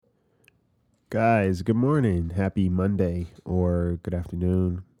Guys, good morning. Happy Monday or good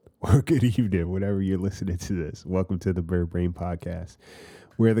afternoon or good evening, whenever you're listening to this. Welcome to the Bird Brain Podcast,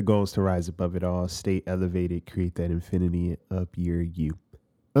 where the goal is to rise above it all, stay elevated, create that infinity up your you.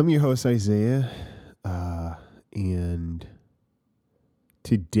 I'm your host, Isaiah, and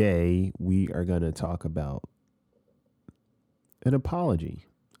today we are going to talk about an apology,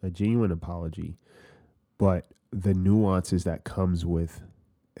 a genuine apology, but the nuances that comes with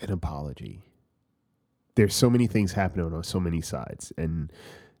an apology. There's so many things happening on so many sides, and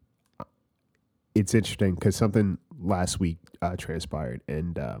it's interesting because something last week transpired,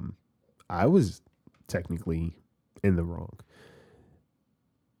 and I was technically in the wrong,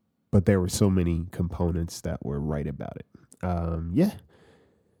 but there were so many components that were right about it. Yeah.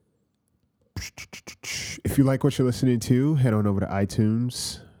 If you like what you're listening to, head on over to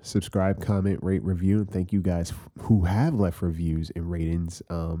iTunes, subscribe, comment, rate, review, and thank you guys who have left reviews and ratings.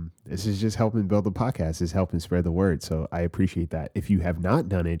 This is just helping build the podcast. It's helping spread the word, so I appreciate that. If you have not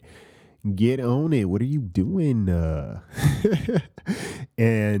done it, get on it. What are you doing?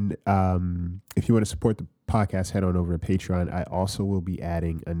 And if you want to support the podcast, head on over to Patreon. I also will be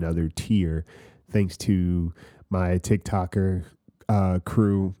adding another tier thanks to my TikToker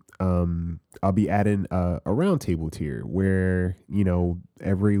crew. I'll be adding a roundtable tier where,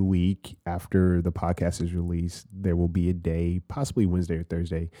 every week after the podcast is released, there will be a day, possibly Wednesday or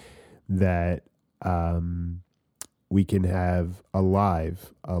Thursday, that we can have a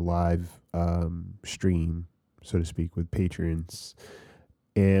live stream, so to speak, with patrons.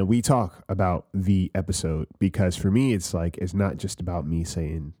 And we talk about the episode, because for me, it's not just about me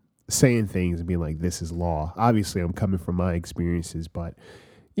saying things and being like, this is law. Obviously, I'm coming from my experiences, but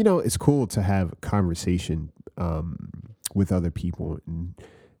it's cool to have a conversation with other people and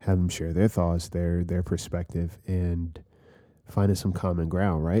have them share their thoughts, their perspective, and finding some common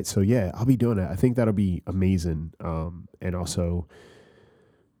ground, right? So yeah, I'll be doing that. I think that'll be amazing, and also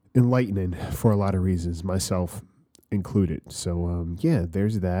enlightening for a lot of reasons, myself included. So yeah,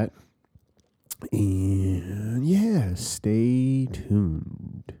 there's that. And yeah, stay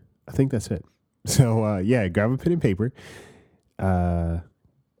tuned. I think that's it. So yeah, grab a pen and paper.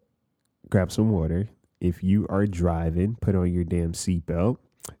 Grab some water. If you are driving, put on your damn seatbelt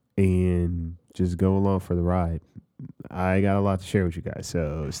and just go along for the ride. I got a lot to share with you guys,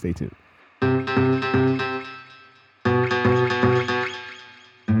 so stay tuned.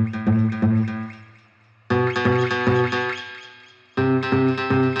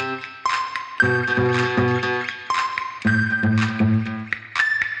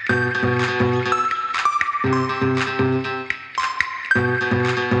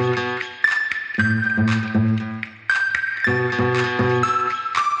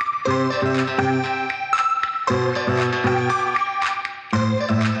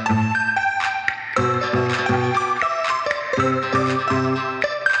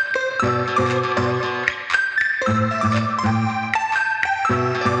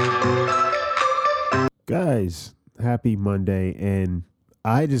 Guys, happy Monday, and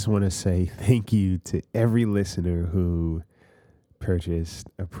I just want to say thank you to every listener who purchased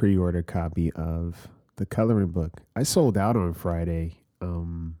a pre-order copy of the coloring book. I sold out on Friday.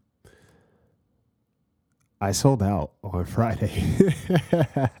 I sold out on Friday.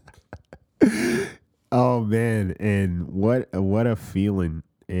 Oh man, and what a feeling,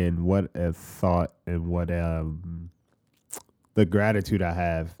 and what a thought, and what the gratitude I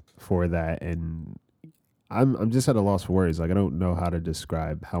have for that. And I'm just at a loss for words. Like, I don't know how to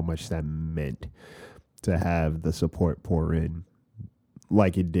describe how much that meant to have the support pour in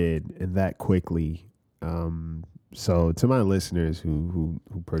like it did, and that quickly. So to my listeners who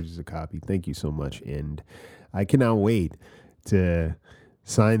purchased a copy, thank you so much, and I cannot wait to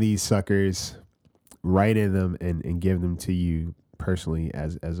sign these suckers, write in them, and give them to you personally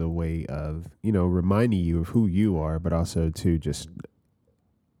as a way of reminding you of who you are, but also to just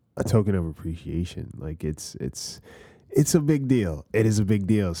a token of appreciation. Like, it's a big deal. It is a big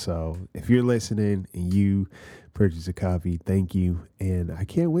deal. So if you're listening and you purchase a copy, thank you. And I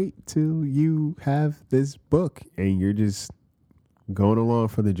can't wait till you have this book and you're just going along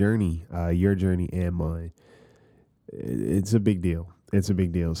for the journey, your journey and mine. It's a big deal. It's a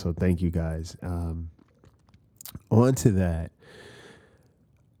big deal. So thank you guys. On to that.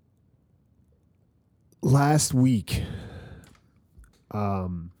 Last week,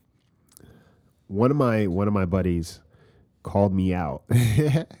 one of my buddies called me out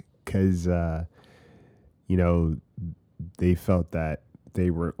because they felt that they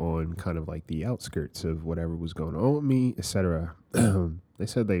were on kind of like the outskirts of whatever was going on with me, etc. They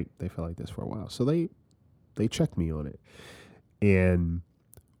said they felt like this for a while, so they checked me on it. And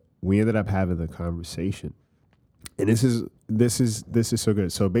we ended up having the conversation. And this is so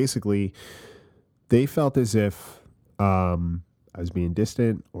good. So basically, they felt as if I was being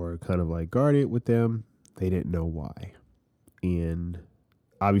distant or kind of like guarded with them. They didn't know why. And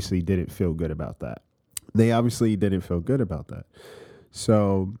obviously didn't feel good about that. They obviously didn't feel good about that.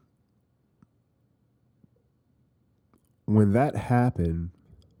 So when that happened,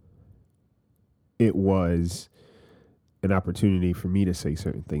 it was an opportunity for me to say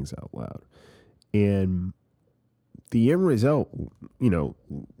certain things out loud. And the end result,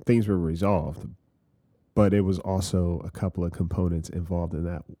 things were resolved, but it was also a couple of components involved in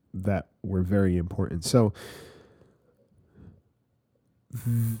that were very important. So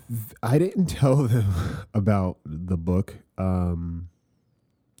I didn't tell them about the book.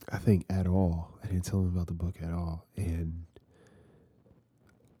 I think at all. I didn't tell them about the book at all, and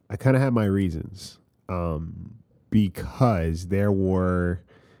I kind of had my reasons, because there were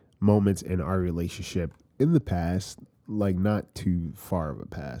moments in our relationship in the past, like not too far of a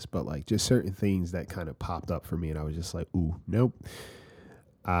past, but like just certain things that kind of popped up for me, and I was just like, "Ooh, nope,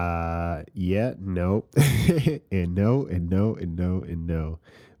 yeah, nope," and no, and no, and no, and no,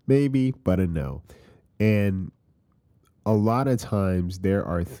 maybe, but a no, and a lot of times there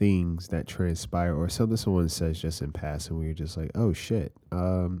are things that transpire or something someone says just in passing where you're just like, oh shit,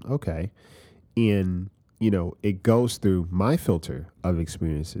 okay. And, it goes through my filter of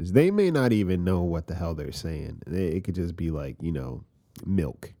experiences. They may not even know what the hell they're saying. It could just be like,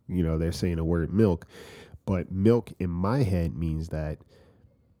 milk. They're saying the word milk, but milk in my head means that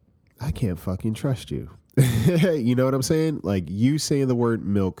I can't fucking trust you. You know what I'm saying? Like you saying the word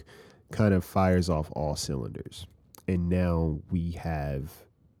milk kind of fires off all cylinders. And now we have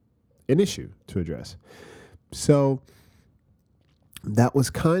an issue to address. So that was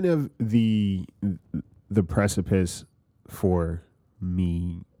kind of the precipice for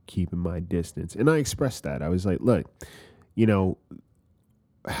me keeping my distance. And I expressed that. I was like, look, you know,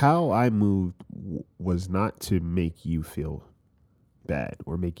 how I moved was not to make you feel bad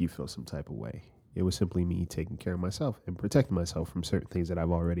or make you feel some type of way. It was simply me taking care of myself and protecting myself from certain things that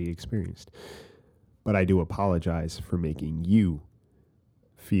I've already experienced. But I do apologize for making you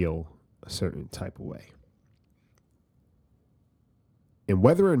feel a certain type of way. And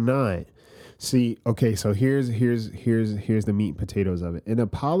whether or not, see, okay, so here's the meat and potatoes of it. An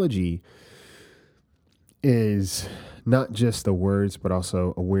apology is not just the words, but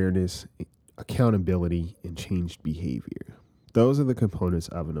also awareness, accountability, and changed behavior. Those are the components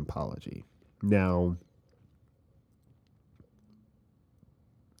of an apology. Now,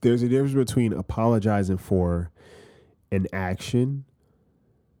 there's a difference between apologizing for an action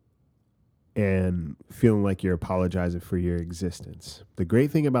and feeling like you're apologizing for your existence. The great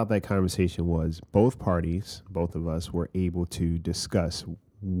thing about that conversation was both parties, both of us, were able to discuss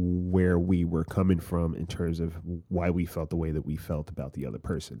where we were coming from in terms of why we felt the way that we felt about the other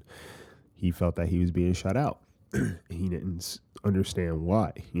person. He felt that he was being shut out. He didn't understand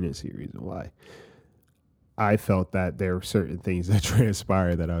why. He didn't see a reason why. I felt that there were certain things that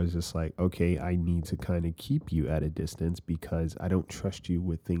transpired that I was just like, okay, I need to kind of keep you at a distance because I don't trust you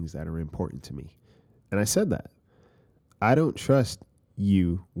with things that are important to me. And I said that. I don't trust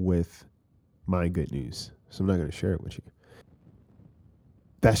you with my good news, so I'm not going to share it with you.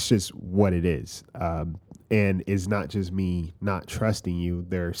 That's just what it is. And it's not just me not trusting you.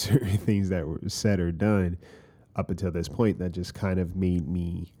 There are certain things that were said or done up until this point that just kind of made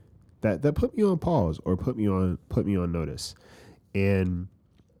me that put me on pause or put me on notice. And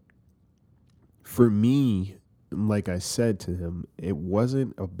for me, like I said to him,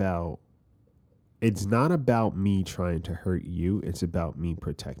 it's not about me trying to hurt you. It's about me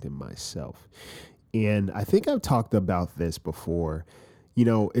protecting myself. And I think I've talked about this before.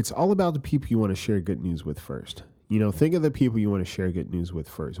 It's all about the people you want to share good news with first. Think of the people you want to share good news with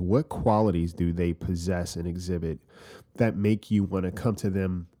first. What qualities do they possess and exhibit that make you want to come to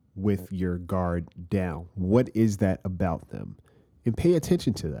them with your guard down? What is that about them? And pay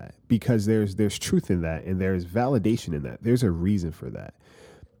attention to that because there's truth in that and there's validation in that. There's a reason for that.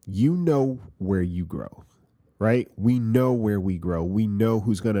 You know where you grow, right? We know where we grow. We know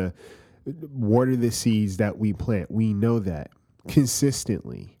who's going to water the seeds that we plant. We know that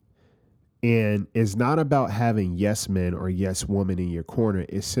consistently. And it's not about having yes men or yes woman in your corner.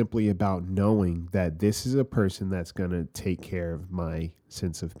 It's simply about knowing that this is a person that's going to take care of my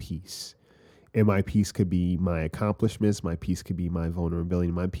sense of peace. And my peace could be my accomplishments. My peace could be my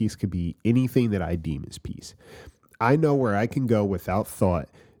vulnerability. My peace could be anything that I deem as peace. I know where I can go without thought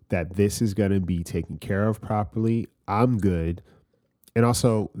that this is going to be taken care of properly. I'm good. And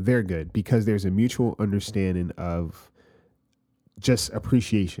also they're good because there's a mutual understanding of just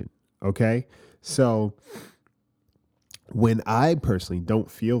appreciation. Okay. So when I personally don't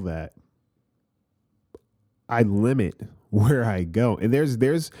feel that, I limit where I go. And there's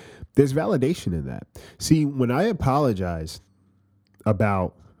validation in that. See, when I apologize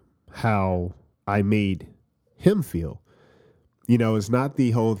about how I made him feel, it's not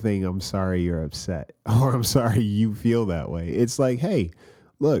the whole thing, I'm sorry you're upset or I'm sorry you feel that way. It's like, hey,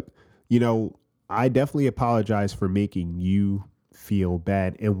 look, you know, I definitely apologize for making you feel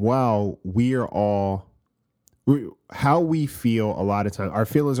bad. And while we are all, how we feel a lot of times, our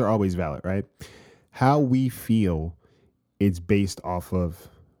feelings are always valid, right? How we feel is based off of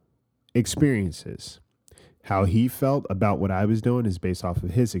experiences. How he felt about what I was doing is based off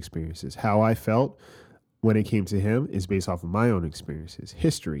of his experiences. How I felt when it came to him is based off of my own experiences,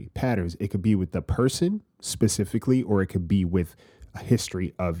 history, patterns. It could be with the person specifically, or it could be with a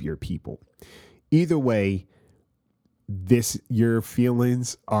history of your people. Either way, your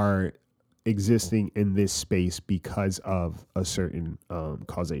feelings are existing in this space because of a certain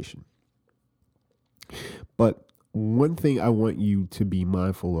causation. But one thing I want you to be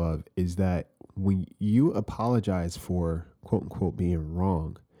mindful of is that when you apologize for quote unquote being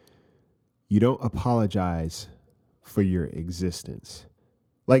wrong, you don't apologize for your existence.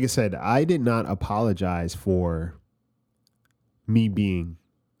 Like I said, I did not apologize for me being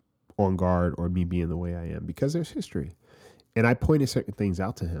on guard or me being the way I am because there's history. And I pointed certain things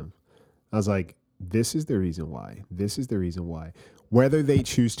out to him. I was like, this is the reason why. This is the reason why. Whether they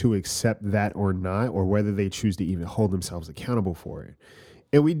choose to accept that or not, or whether they choose to even hold themselves accountable for it.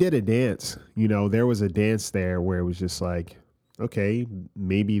 And we did a dance. There was a dance there where it was just like, okay,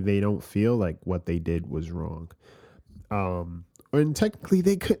 maybe they don't feel like what they did was wrong. And technically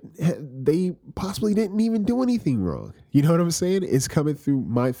they possibly didn't even do anything wrong. You know what I'm saying? It's coming through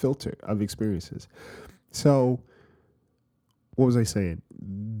my filter of experiences. So what was I saying?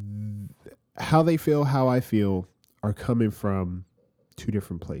 How they feel, how I feel are coming from two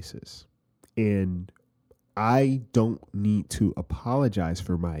different places. And I don't need to apologize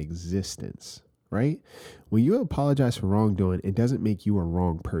for my existence, right? When you apologize for wrongdoing, it doesn't make you a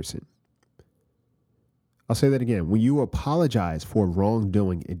wrong person. I'll say that again. When you apologize for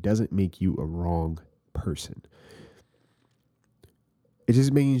wrongdoing, it doesn't make you a wrong person. It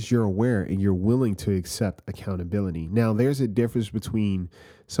just means you're aware and you're willing to accept accountability. Now, there's a difference between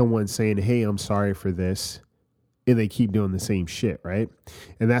someone saying, hey, I'm sorry for this, and they keep doing the same shit, right?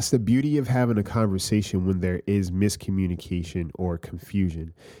 And that's the beauty of having a conversation when there is miscommunication or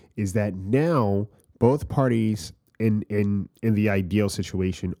confusion, is that now both parties in the ideal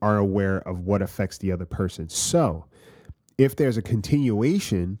situation are aware of what affects the other person. So if there's a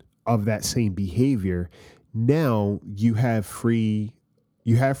continuation of that same behavior, now you have free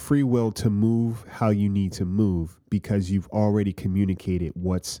will to move how you need to move because you've already communicated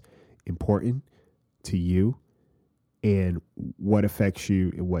what's important to you and what affects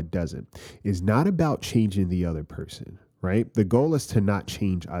you and what doesn't. It's not about changing the other person, right? The goal is to not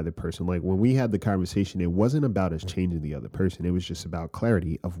change either person. Like when we had the conversation, it wasn't about us changing the other person. It was just about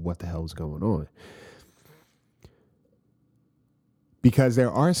clarity of what the hell is going on. Because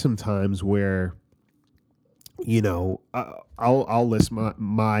there are some times where, I'll list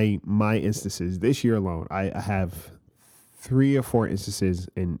my instances this year alone. I have 3 or 4 instances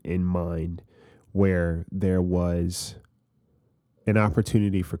in mind where there was an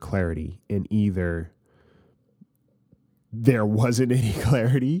opportunity for clarity, and either there wasn't any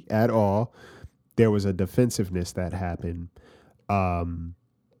clarity at all, there was a defensiveness that happened,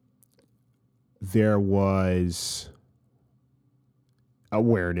 there was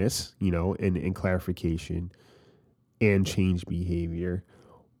awareness, and clarification and change behavior,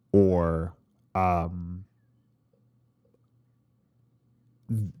 or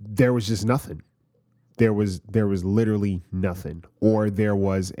there was just nothing. There was literally nothing, or there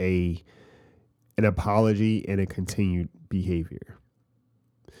was an apology and a continued behavior.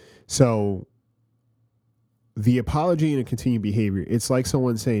 So the apology and a continued behavior, it's like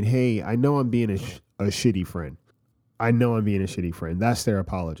someone saying, hey, I know I'm being a shitty friend. I know I'm being a shitty friend. That's their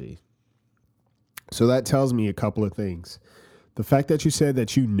apology. So that tells me a couple of things. The fact that you said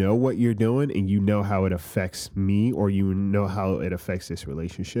that you know what you're doing and you know how it affects me, or you know how it affects this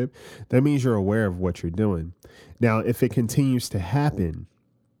relationship, that means you're aware of what you're doing. Now, if it continues to happen,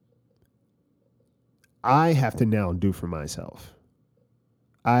 I have to now do for myself.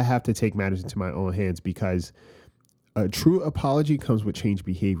 I have to take matters into my own hands, because a true apology comes with change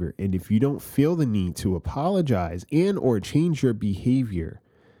behavior. And if you don't feel the need to apologize and or change your behavior,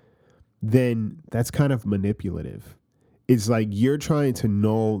 then that's kind of manipulative. It's like you're trying to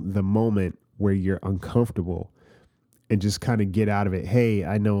null the moment where you're uncomfortable and just kind of get out of it. Hey,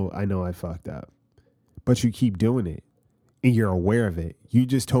 I know I fucked up, but you keep doing it and you're aware of it. You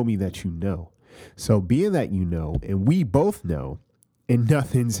just told me that you know. So being that you know, and we both know, and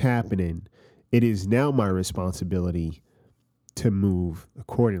nothing's happening, it is now my responsibility to move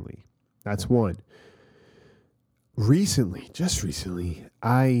accordingly. That's one. Just recently,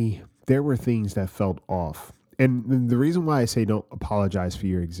 there were things that felt off. And the reason why I say don't apologize for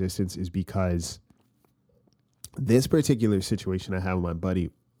your existence is because this particular situation I have with my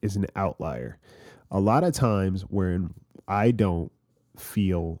buddy is an outlier. A lot of times when I don't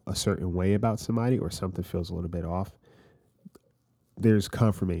feel a certain way about somebody or something feels a little bit off, there's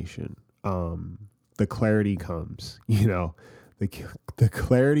confirmation. The clarity comes, the, the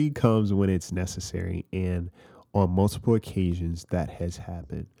clarity comes when it's necessary. And on multiple occasions that has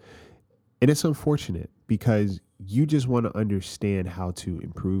happened. And it's unfortunate because you just want to understand how to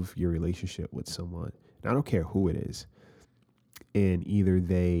improve your relationship with someone. And I don't care who it is. And either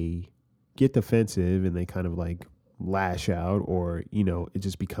they get defensive and they kind of like lash out, or, it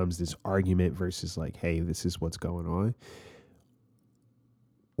just becomes this argument versus like, hey, this is what's going on.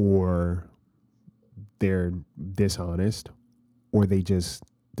 Or they're dishonest, or they just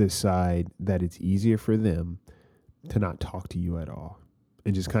decide that it's easier for them to not talk to you at all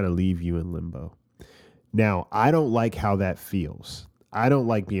and just kind of leave you in limbo. Now, I don't like how that feels. I don't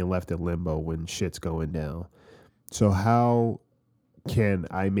like being left in limbo when shit's going down. So how can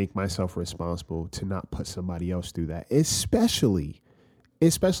I make myself responsible to not put somebody else through that? Especially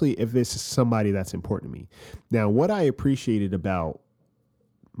if this is somebody that's important to me. Now, what I appreciated about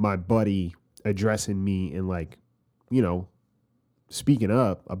my buddy addressing me and like, speaking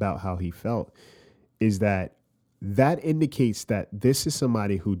up about how he felt is that indicates that this is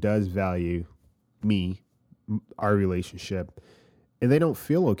somebody who does value me, our relationship, and they don't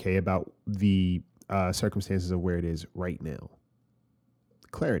feel okay about the circumstances of where it is right now.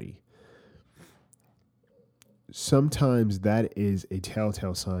 Clarity. Sometimes that is a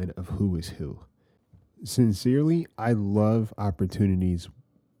telltale sign of who is who. Sincerely, I love opportunities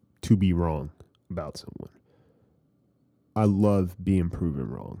to be wrong about someone. I love being proven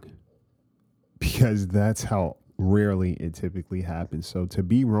wrong because that's how rarely it typically happens. So to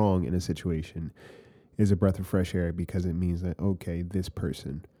be wrong in a situation is a breath of fresh air because it means that, okay, this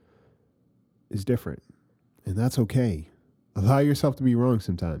person is different and that's okay. Allow yourself to be wrong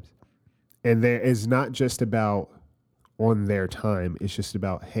sometimes. And there is not just about on their time. It's just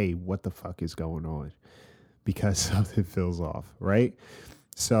about, hey, what the fuck is going on? Because something feels off, right?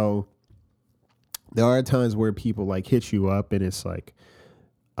 So there are times where people like hit you up and it's like,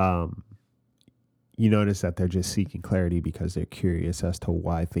 you notice that they're just seeking clarity because they're curious as to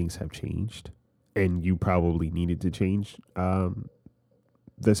why things have changed. And you probably needed to change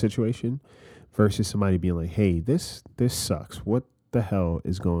the situation versus somebody being like, hey, this sucks. What the hell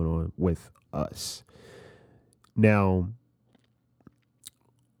is going on with us? Now,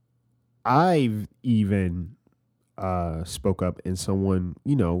 I've even spoke up and someone,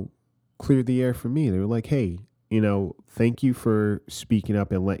 cleared the air for me. They were like, hey, thank you for speaking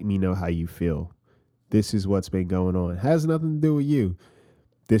up and letting me know how you feel. This is what's been going on. It has nothing to do with you.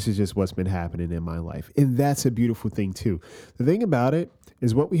 This is just what's been happening in my life. And that's a beautiful thing too. The thing about it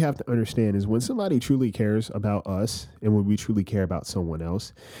is what we have to understand is when somebody truly cares about us and when we truly care about someone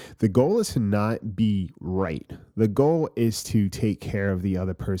else, the goal is to not be right. The goal is to take care of the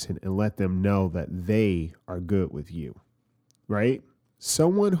other person and let them know that they are good with you, right?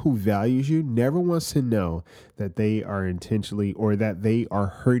 Someone who values you never wants to know that they are intentionally or that they are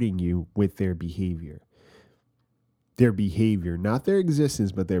hurting you with their behavior. Their behavior, not their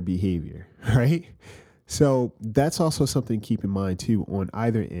existence, but their behavior, right? So that's also something to keep in mind too on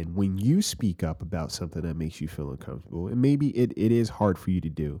either end. When you speak up about something that makes you feel uncomfortable, and maybe it is hard for you to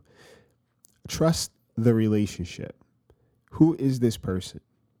do, trust the relationship. Who is this person?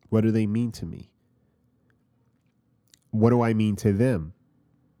 What do they mean to me? What do I mean to them?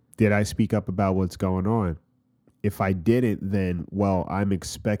 Did I speak up about what's going on? If I didn't, then, well, I'm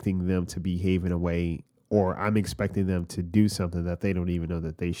expecting them to behave in a way, or I'm expecting them to do something that they don't even know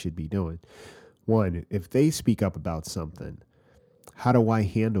that they should be doing. One, if they speak up about something, how do I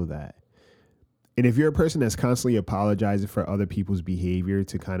handle that? And if you're a person that's constantly apologizing for other people's behavior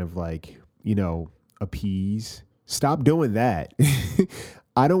to kind of like, appease, stop doing that.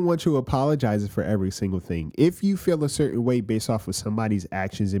 I don't want you apologizing for every single thing. If you feel a certain way based off of somebody's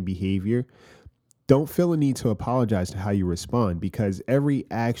actions and behavior, don't feel a need to apologize to how you respond because every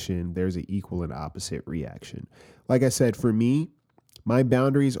action, there's an equal and opposite reaction. Like I said, for me, my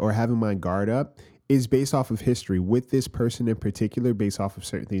boundaries or having my guard up is based off of history with this person in particular, based off of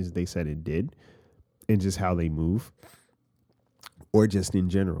certain things that they said and did and just how they move. or just in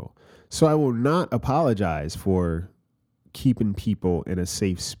general. So I will not apologize for keeping people in a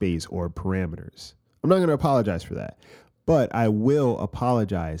safe space or parameters. I'm not going to apologize for that. But I will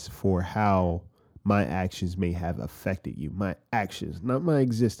apologize for how my actions may have affected you. My actions, not my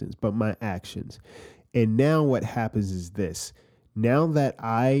existence, but my actions. And now what happens is this. Now that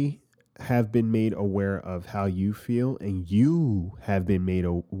I have been made aware of how you feel and you have been made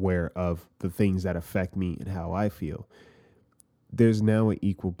aware of the things that affect me and how I feel, there's now an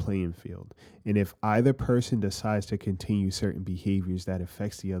equal playing field. And if either person decides to continue certain behaviors that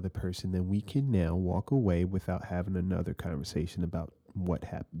affects the other person, then we can now walk away without having another conversation about what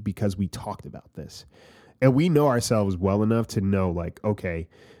happened, because we talked about this. And we know ourselves well enough to know, like, okay,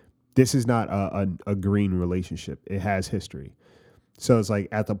 this is not a green relationship. It has history. So it's like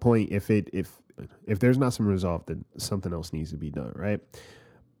at the point, if there's not some resolve, then something else needs to be done, right?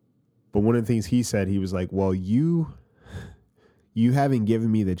 But one of the things he said, he was like, well, you haven't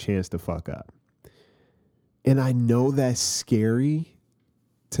given me the chance to fuck up. And I know that's scary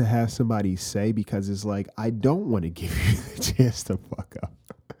to have somebody say, because it's like, I don't want to give you the chance to fuck up.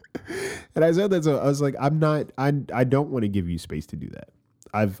 And I said that, so I was like, I don't want to give you space to do that.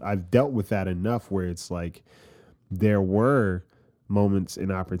 I've dealt with that enough where it's like, there were moments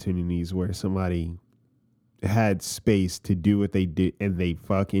and opportunities where somebody had space to do what they did and they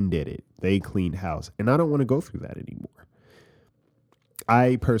fucking did it. They cleaned house. And I don't want to go through that anymore.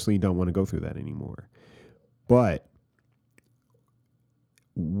 I personally don't want to go through that anymore. But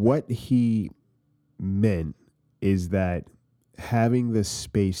what he meant is that having the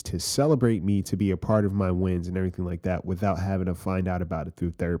space to celebrate me, to be a part of my wins and everything like that, without having to find out about it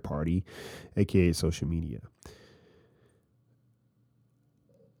through third party, aka social media.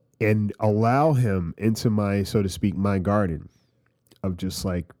 And allow him into my, so to speak, my garden of just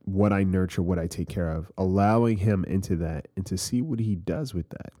like what I nurture, what I take care of, allowing him into that and to see what he does with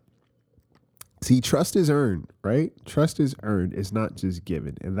that. See, trust is earned, right? Trust is earned. It's not just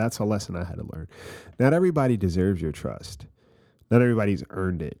given. And that's a lesson I had to learn. Not everybody deserves your trust. Not everybody's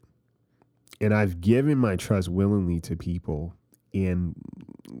earned it. And I've given my trust willingly to people, and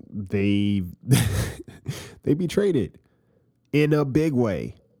they betrayed it in a big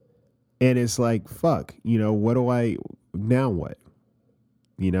way. And it's like, fuck, what do I, now what?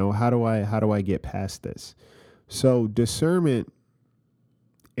 How do I get past this? So discernment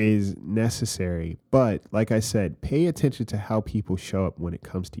is necessary. But like I said, pay attention to how people show up when it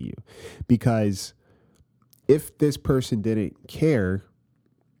comes to you. Because if this person didn't care,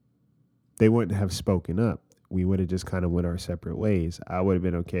 they wouldn't have spoken up. We would have just kind of went our separate ways. I would have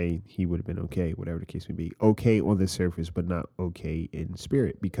been okay. He would have been okay, whatever the case may be. Okay on the surface, but not okay in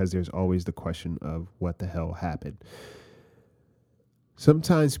spirit, because there's always the question of what the hell happened.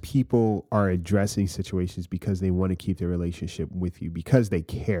 Sometimes people are addressing situations because they want to keep their relationship with you, because they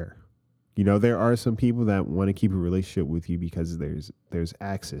care. There are some people that want to keep a relationship with you because there's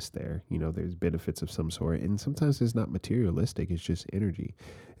access there. There's benefits of some sort. And sometimes it's not materialistic. It's just energy.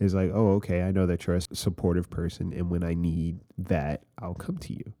 It's like, oh, okay, I know that you're a supportive person. And when I need that, I'll come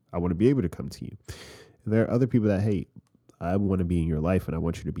to you. I want to be able to come to you. And there are other people that, hey, I want to be in your life and I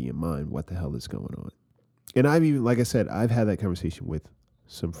want you to be in mine. What the hell is going on? And I've even, like I said, I've had that conversation with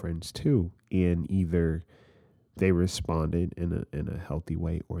some friends too. And either they responded in a healthy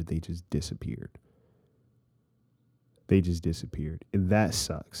way, or they just disappeared. And that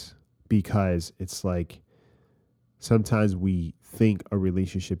sucks, because it's like, sometimes we think a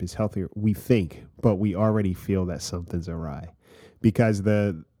relationship is healthier. We think, but we already feel that something's awry. Because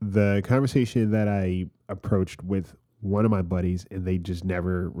the conversation that I approached with one of my buddies, and they just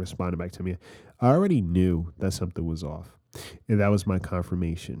never responded back to me, I already knew that something was off. And that was my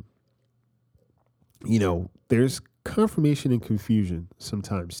confirmation. There's confirmation and confusion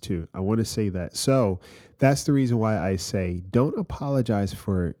sometimes too. I want to say that. So that's the reason why I say, don't apologize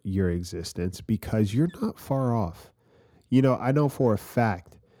for your existence, because you're not far off. I know for a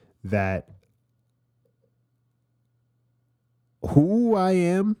fact that who I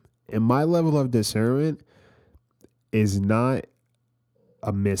am and my level of discernment is not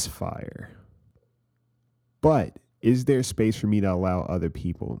a misfire. But is there space for me to allow other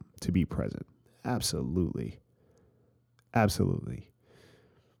people to be present? Absolutely. Absolutely.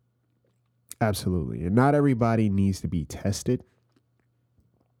 And not everybody needs to be tested,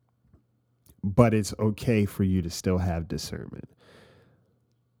 but it's okay for you to still have discernment.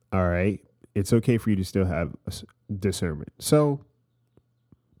 All right. It's okay for you to still have discernment. So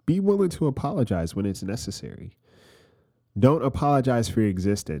be willing to apologize when it's necessary. Don't apologize for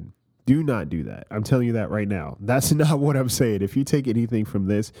existing. Do not do that. I'm telling you that right now. That's not what I'm saying. If you take anything from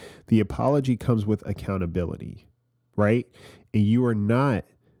this, the apology comes with accountability, right? And you are not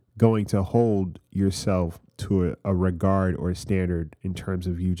going to hold yourself to a regard or a standard in terms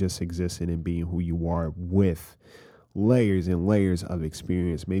of you just existing and being who you are with layers and layers of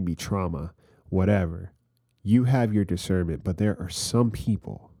experience, maybe trauma, whatever. You have your discernment, but there are some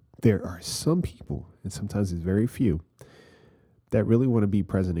people, and sometimes it's very few, that really want to be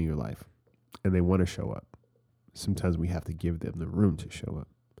present in your life and they want to show up. Sometimes we have to give them the room to show up.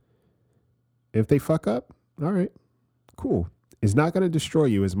 If they fuck up, all right, cool. It's not going to destroy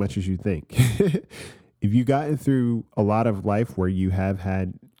you as much as you think. If you gotten through a lot of life where you have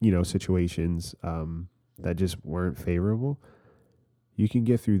had, situations that just weren't favorable, you can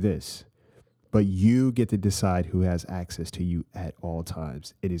get through this. But you get to decide who has access to you at all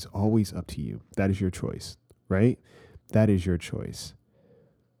times. It is always up to you. That is your choice, right? That is your choice.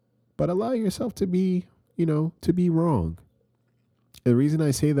 But allow yourself to be, to be wrong. The reason I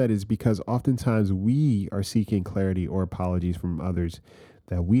say that is because oftentimes we are seeking clarity or apologies from others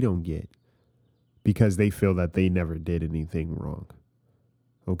that we don't get because they feel that they never did anything wrong.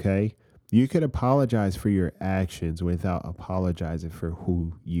 Okay? You could apologize for your actions without apologizing for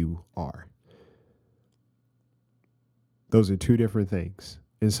who you are. Those are two different things.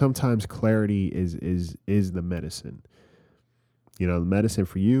 And sometimes clarity is the medicine. The medicine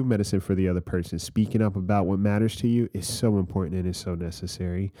for you, medicine for the other person. Speaking up about what matters to you is so important and is so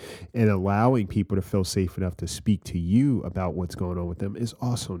necessary. And allowing people to feel safe enough to speak to you about what's going on with them is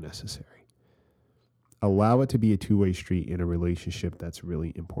also necessary. Allow it to be a two-way street in a relationship that's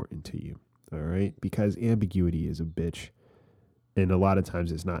really important to you. All right? Because ambiguity is a bitch. And a lot of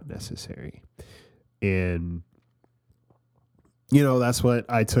times it's not necessary. And that's what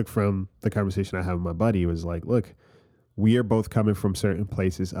I took from the conversation I had with my buddy. It was like, look, we are both coming from certain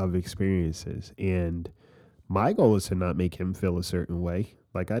places of experiences. And my goal is to not make him feel a certain way.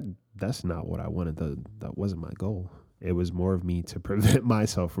 That's not what I wanted. That wasn't my goal. It was more of me to prevent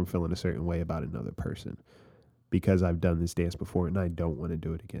myself from feeling a certain way about another person because I've done this dance before and I don't want to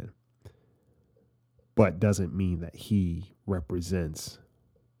do it again. But doesn't mean that he represents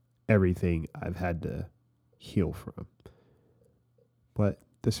everything I've had to heal from. But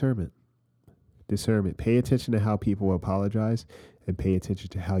discernment. Pay attention to how people apologize and pay attention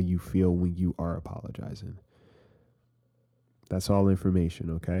to how you feel when you are apologizing. That's all information,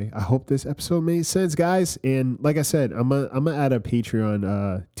 okay? I hope this episode made sense, guys. And like I said, I'm gonna add a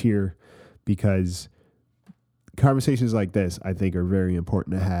Patreon tier because conversations like this, I think, are very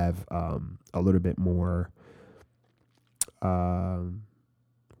important to have a little bit more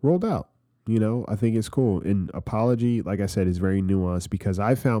rolled out. I think it's cool. And apology, like I said, is very nuanced because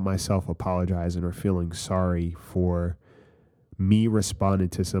I found myself apologizing or feeling sorry for me responding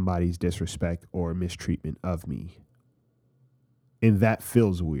to somebody's disrespect or mistreatment of me. And that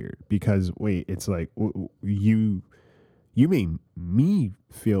feels weird because, wait, it's like, you made me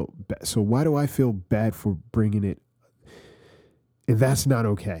feel bad. So why do I feel bad for bringing it? And that's not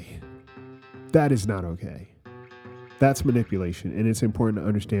okay. That is not okay. That's manipulation, and it's important to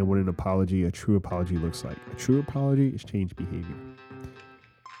understand what a true apology looks like. A true apology is change behavior,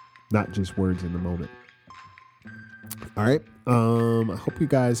 not just words in the moment. All right. I hope you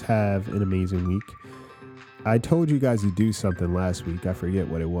guys have an amazing week. I told you guys to do something last week. I forget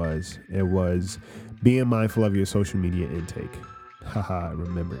what it was. It was being mindful of your social media intake. Haha, I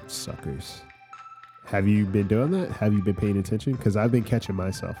remember it, suckers. Have you been doing that? Have you been paying attention? Because I've been catching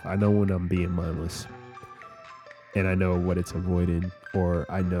myself. I know when I'm being mindless. And I know what it's avoiding, or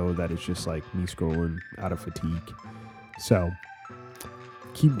I know that it's just like me scrolling out of fatigue. So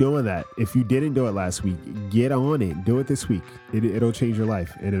keep doing that. If you didn't do it last week, get on it. Do it this week. It'll change your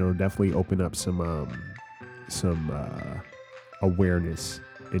life, and it'll definitely open up some awareness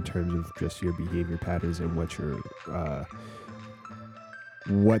in terms of just your behavior patterns and what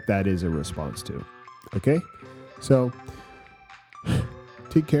that is a response to. Okay, so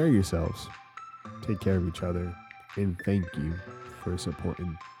take care of yourselves. Take care of each other. And thank you for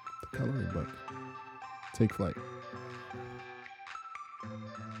supporting the coloring book. Take flight.